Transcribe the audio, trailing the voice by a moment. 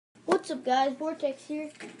What's up guys, Vortex here.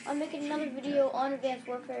 I'm making another video on Advanced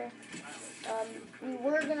Warfare. We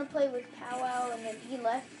were going to play with Powwow and then he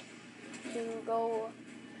left to go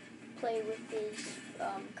play with his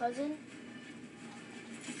cousin.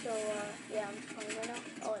 So yeah, I'm just playing right now.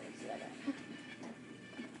 Oh, I didn't see that guy.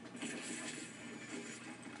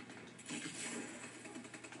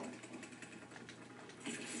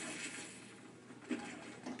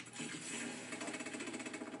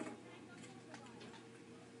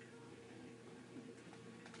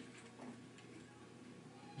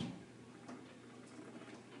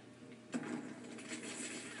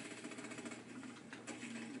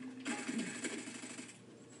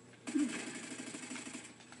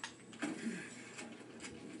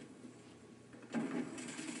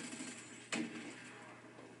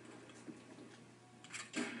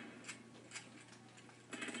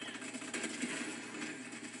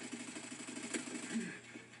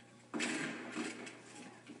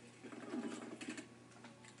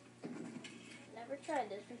 Never tried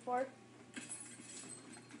this before.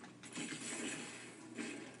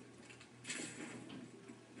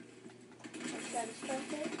 Let's try this first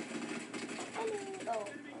thing. Oh,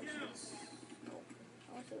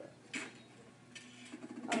 I'll do it.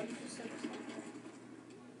 Oh, it's just simple stuff.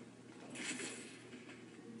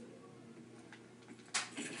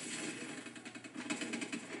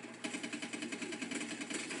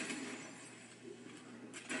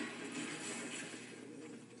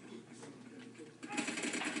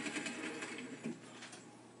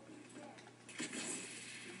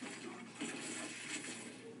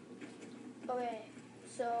 Okay,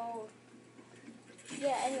 so,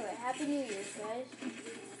 yeah, anyway, Happy New Year's, guys.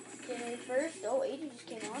 January 1st, oh, 80 just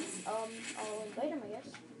came on. I'll invite him, I guess.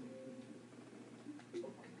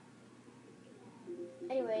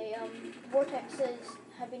 Anyway, Vortex says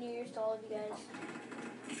Happy New Year's to all of you guys.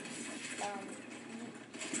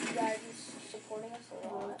 You guys are supporting us a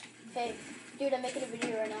lot. Hey, dude, I'm making a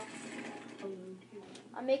video right now.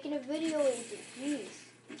 I'm making a video, Agent, jeez.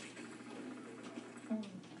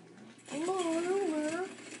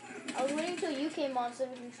 I was waiting until you came on so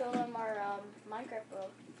we can show them our Minecraft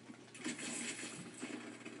world.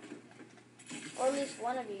 Or at least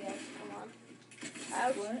one of you guys come on.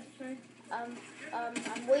 What? Sorry?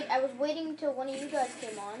 I was waiting until one of you guys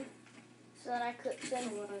came on, so then I could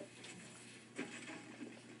send.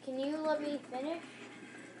 Can you let me finish?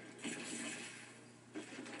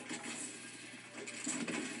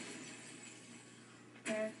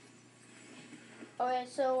 Okay,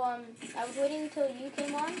 so I was waiting until you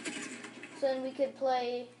came on, so then we could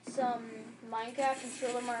play some Minecraft and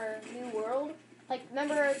show them our new world. Like,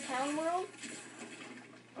 remember our town world?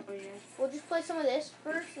 Oh, yeah. We'll just play some of this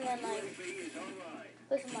first, and then, like,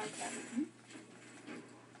 play some Minecraft.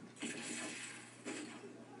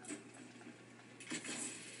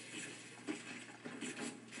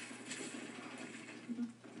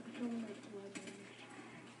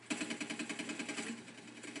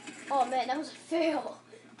 Oh, man, that was a fail.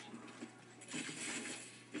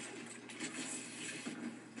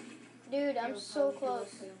 Dude, I'm so close.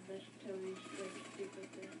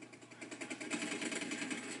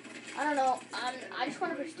 I don't know. I just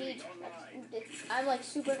want a prestige. I'm like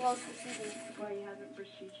super close to prestige. Why, you haven't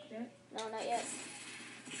prestige yet? No, not yet.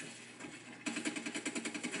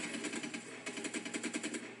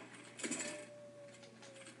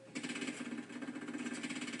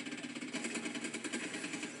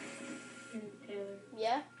 Taylor.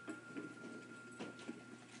 Yeah?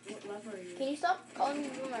 What level are you? Can you stop calling me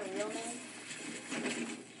my real name?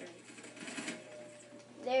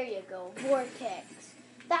 There you go. Vortex.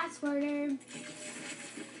 That's my name.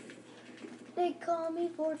 They call me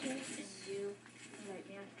Vortex. And you invite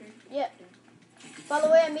me after? Yeah. By the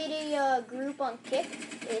way, I made a group on Kick.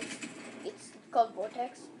 It's called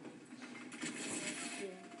Vortex.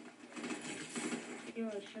 Yeah. I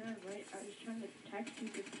was trying to text you,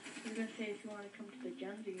 but you were going to say if you want to come to the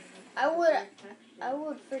gyms again. I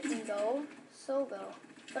would freaking go. So go.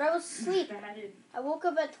 But I was asleep. I woke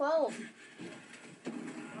up at 12.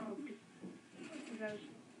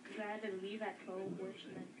 Because I had to leave at 12, which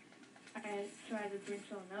then I had to bring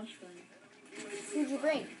someone else for me. Who'd you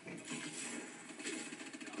bring?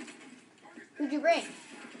 Who'd you bring?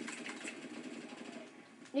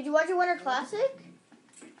 Did you watch your Winter Classic?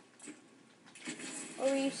 Or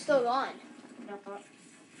were you still gone? No, I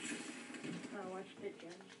watched it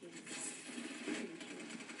again.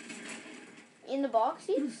 In the box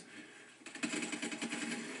seats?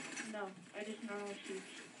 No, I just normal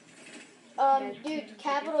seats. Dude,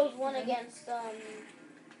 Capitals won against,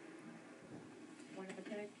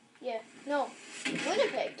 Winnipeg? yeah, no,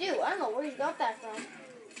 Winnipeg, dude, I don't know where you got that from.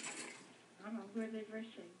 I Who are they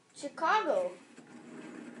versing? Chicago.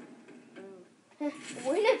 Oh.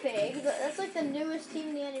 Winnipeg? That's like the newest team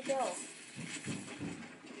in the NHL.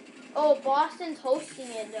 Oh, Boston's hosting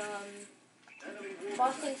it.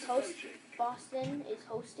 Boston is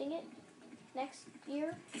hosting it next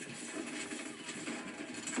year.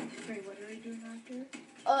 Wait, what are we doing out here?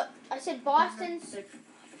 I said Boston's.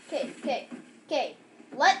 Okay.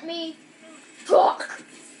 Let me talk.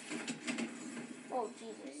 Oh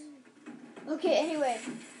Jesus. Okay. Anyway,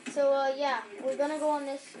 so yeah, we're gonna go on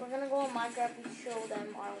this. We're gonna go on Minecraft and show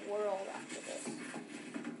them our world after this.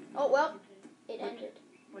 Oh well, it ended.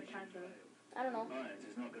 What time though? I don't know.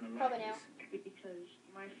 Probably now. Because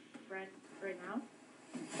my friend right now.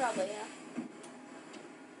 Probably yeah.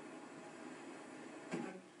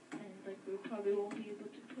 And like we probably won't be able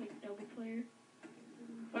to play double player.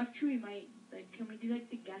 Well, actually, we might. Like, can we do like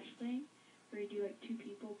the guest thing, where you do like 2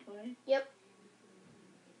 people play? Yep.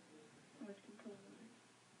 Oh, let's go play online.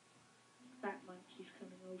 Fat monkey's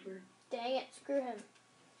coming over. Dang it! Screw him.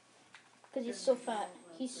 Cause he's so fat.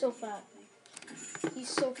 He's so fat. He's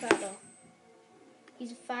so fat though. He's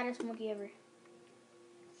the fattest monkey ever.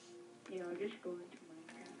 Yeah, I'll just go into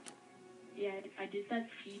Minecraft. Yeah, I did that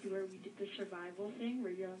seed where we did the survival thing,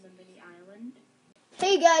 where you're on the mini island.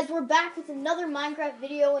 Hey guys, we're back with another Minecraft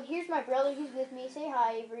video, and here's my brother who's with me. Say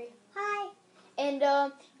hi, Avery. Hi. And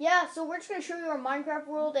yeah, so we're just gonna show you our Minecraft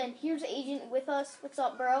world, and here's Agent with us. What's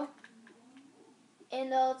up, bro? And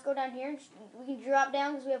let's go down here. We can drop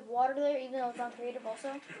down because we have water there, even though it's on creative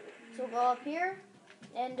also. So we'll go up here,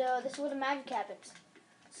 and this is where the magic happens.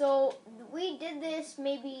 So we did this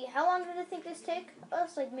maybe, how long did I think this take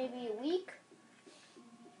us? Like maybe a week.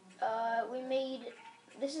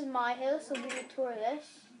 This is my house, so we'll give you a tour of this.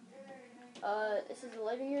 This is the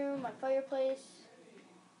living room, my fireplace.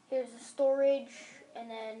 Here's the storage, and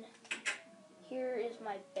then here is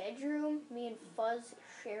my bedroom. Me and Fuzz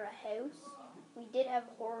share a house. We did have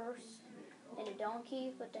a horse and a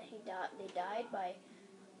donkey, but then they died by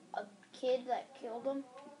a kid that killed them.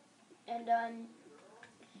 And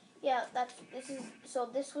yeah,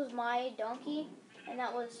 this was my donkey, and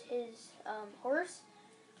that was his horse.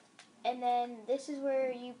 And then this is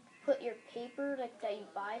where you put your paper, like that you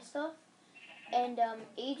buy stuff. And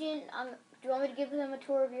Agent, do you want me to give them a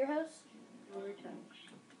tour of your house?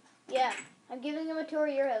 Yeah, I'm giving him a tour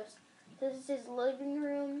of your house. This is his living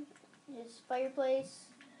room, his fireplace.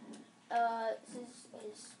 This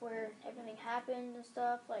is where everything happens and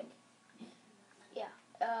stuff. Like, yeah.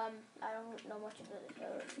 I don't know much of it, so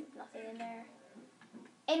there's nothing in there.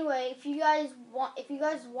 Anyway, if you guys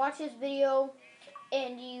watch this video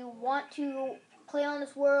and you want to play on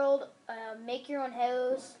this world, make your own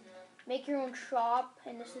house, make your own shop,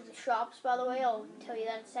 and this is the shops, by the way, I'll tell you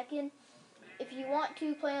that in a second. If you want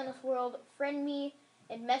to play on this world, friend me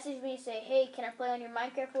and message me, say, hey, can I play on your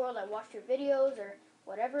Minecraft world? I watched your videos, or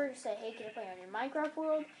whatever. Just say, hey, can I play on your Minecraft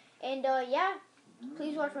world? And yeah,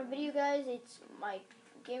 please watch my video, guys. It's my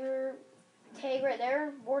gamer tag right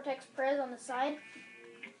there, Vortex Prez on the side.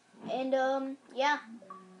 And yeah,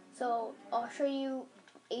 so I'll show you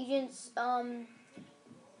Agent's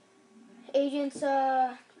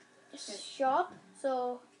shop.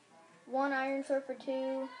 So 1 iron sword for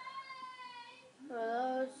 2.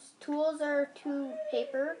 Those tools are 2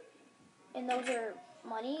 paper, and those are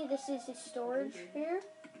money. This is his storage here.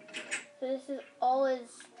 So this is all his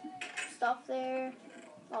stuff there,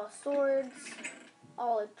 all his swords,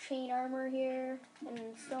 all the chain armor here,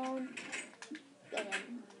 and stone. And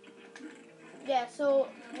then, yeah, so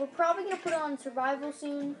we're probably gonna put on survival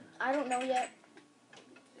soon. I don't know yet.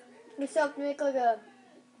 We still have to make like a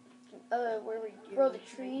where we grow the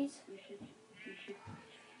trees. We should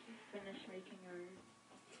finish making our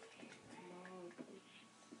mobs.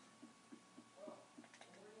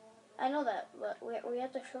 I know that, but we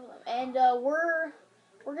have to show them. And we're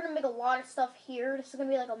gonna make a lot of stuff here. This is gonna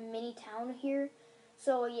be like a mini town here.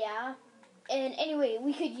 So yeah. And anyway,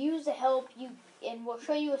 we could use the help you, and we'll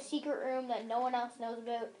show you a secret room that no one else knows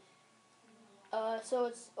about. So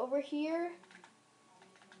it's over here.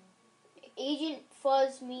 Agent,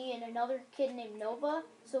 Fuzz, me, and another kid named Nova.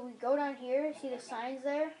 So we go down here, see the signs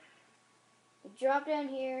there. We drop down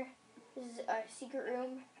here. This is our secret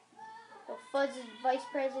room. So Fuzz is vice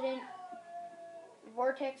president.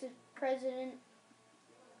 Vortex is president.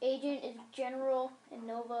 Agent is general, and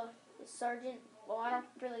Nova is sergeant. Well, I don't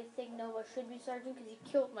really think Nova should be sergeant because he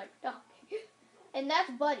killed my donkey. And that's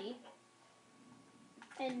Buddy.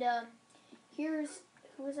 And here's,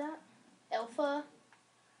 who is that? Alpha.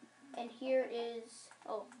 And here is,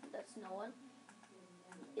 oh, that's no one.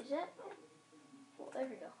 Is that? Well, there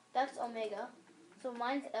we go. That's Omega. So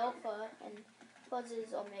mine's Alpha and Fuzz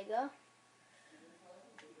is Omega.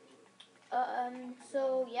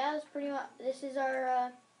 So yeah, that's pretty much. This is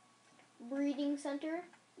our breeding center.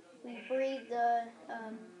 We breed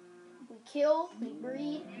we kill, we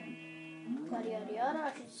breed, yada yada yada.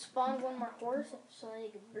 I should spawn one more horse so they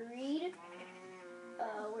can breed.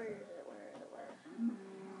 Where is it? Where?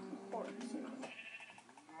 Horse.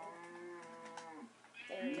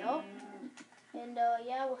 There we go. And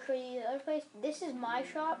yeah, we'll show you the other place. This is my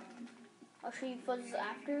shop. I'll show you photos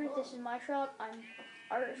after. This is my shop. I'm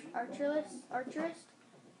archerist.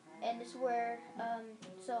 And this is where,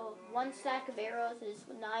 so 1 stack of arrows is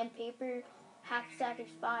 9 paper, half stack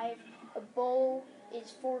is 5, a bow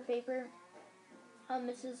is 4 paper.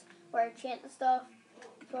 This is where I enchant the stuff,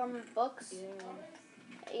 from books.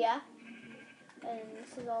 Yeah. And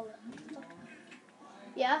this is all the stuff.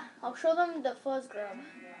 Yeah, I'll show them the fuzz grub.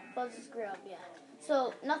 Fuzz's grub, yeah.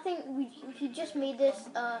 So, nothing, he just made this,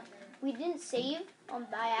 we didn't save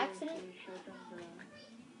by accident.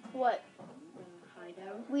 What?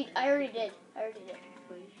 I already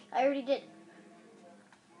did.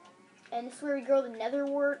 And this is where we grow the nether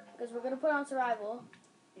wart, because we're going to put on survival.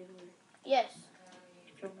 Yes.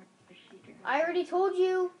 I already told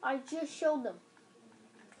you. I just showed them.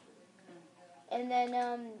 And then,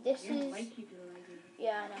 this is...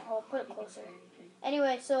 Yeah, I know. I'll put it closer.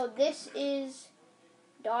 Anyway, so this is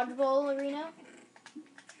dodgeball arena.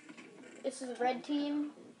 This is red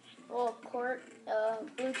team. Well, court.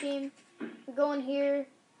 Blue team. We go in here.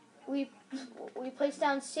 We place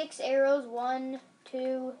down 6 arrows. 1,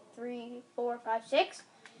 2, 3, 4, 5, 6.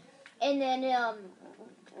 And then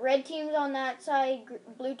red team's on that side,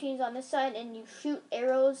 blue team's on this side, and you shoot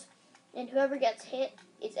arrows, and whoever gets hit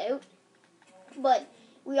is out. But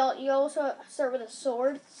you also start with a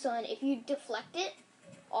sword, so then if you deflect it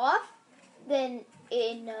off, then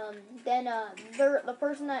the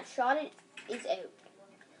person that shot it is out.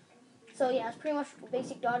 So yeah, it's pretty much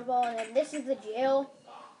basic dodgeball. And then this is the jail.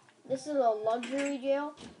 This is a luxury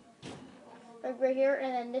jail, right here.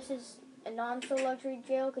 And then this is a non-so-luxury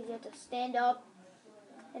jail because you have to stand up.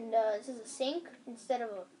 And this is a sink instead of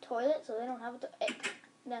a toilet, so they don't have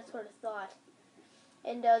that's what I thought.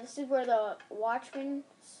 And this is where the watchman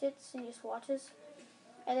sits and just watches.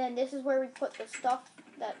 And then this is where we put the stuff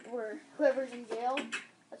whoever's in jail.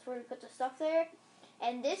 That's where we put the stuff there.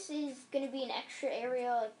 And this is going to be an extra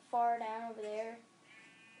area, like far down over there.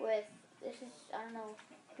 I don't know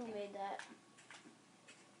who made that.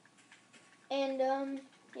 And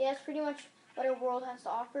yeah, that's pretty much what our world has to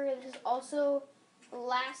offer. This is also the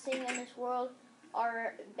last thing in this world,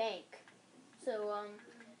 our bank. So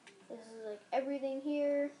this is like everything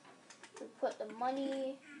here. We put the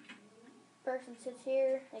money. Person sits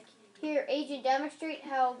here. Like here, Agent demonstrate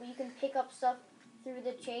how you can pick up stuff through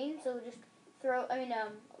the chain. So just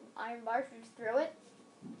iron bars. You just throw it,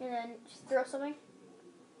 and then just throw something.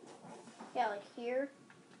 Yeah, like here.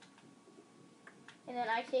 And then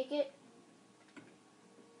I take it.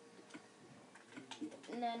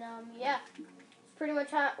 And then yeah, it's pretty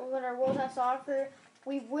much what our world has to offer.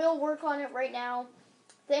 We will work on it right now.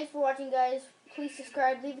 Thanks for watching, guys. Please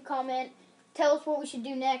subscribe, leave a comment, tell us what we should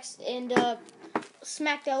do next, and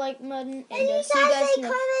smack that like button. And see you guys.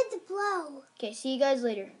 Comment below. Okay, see you guys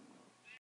later.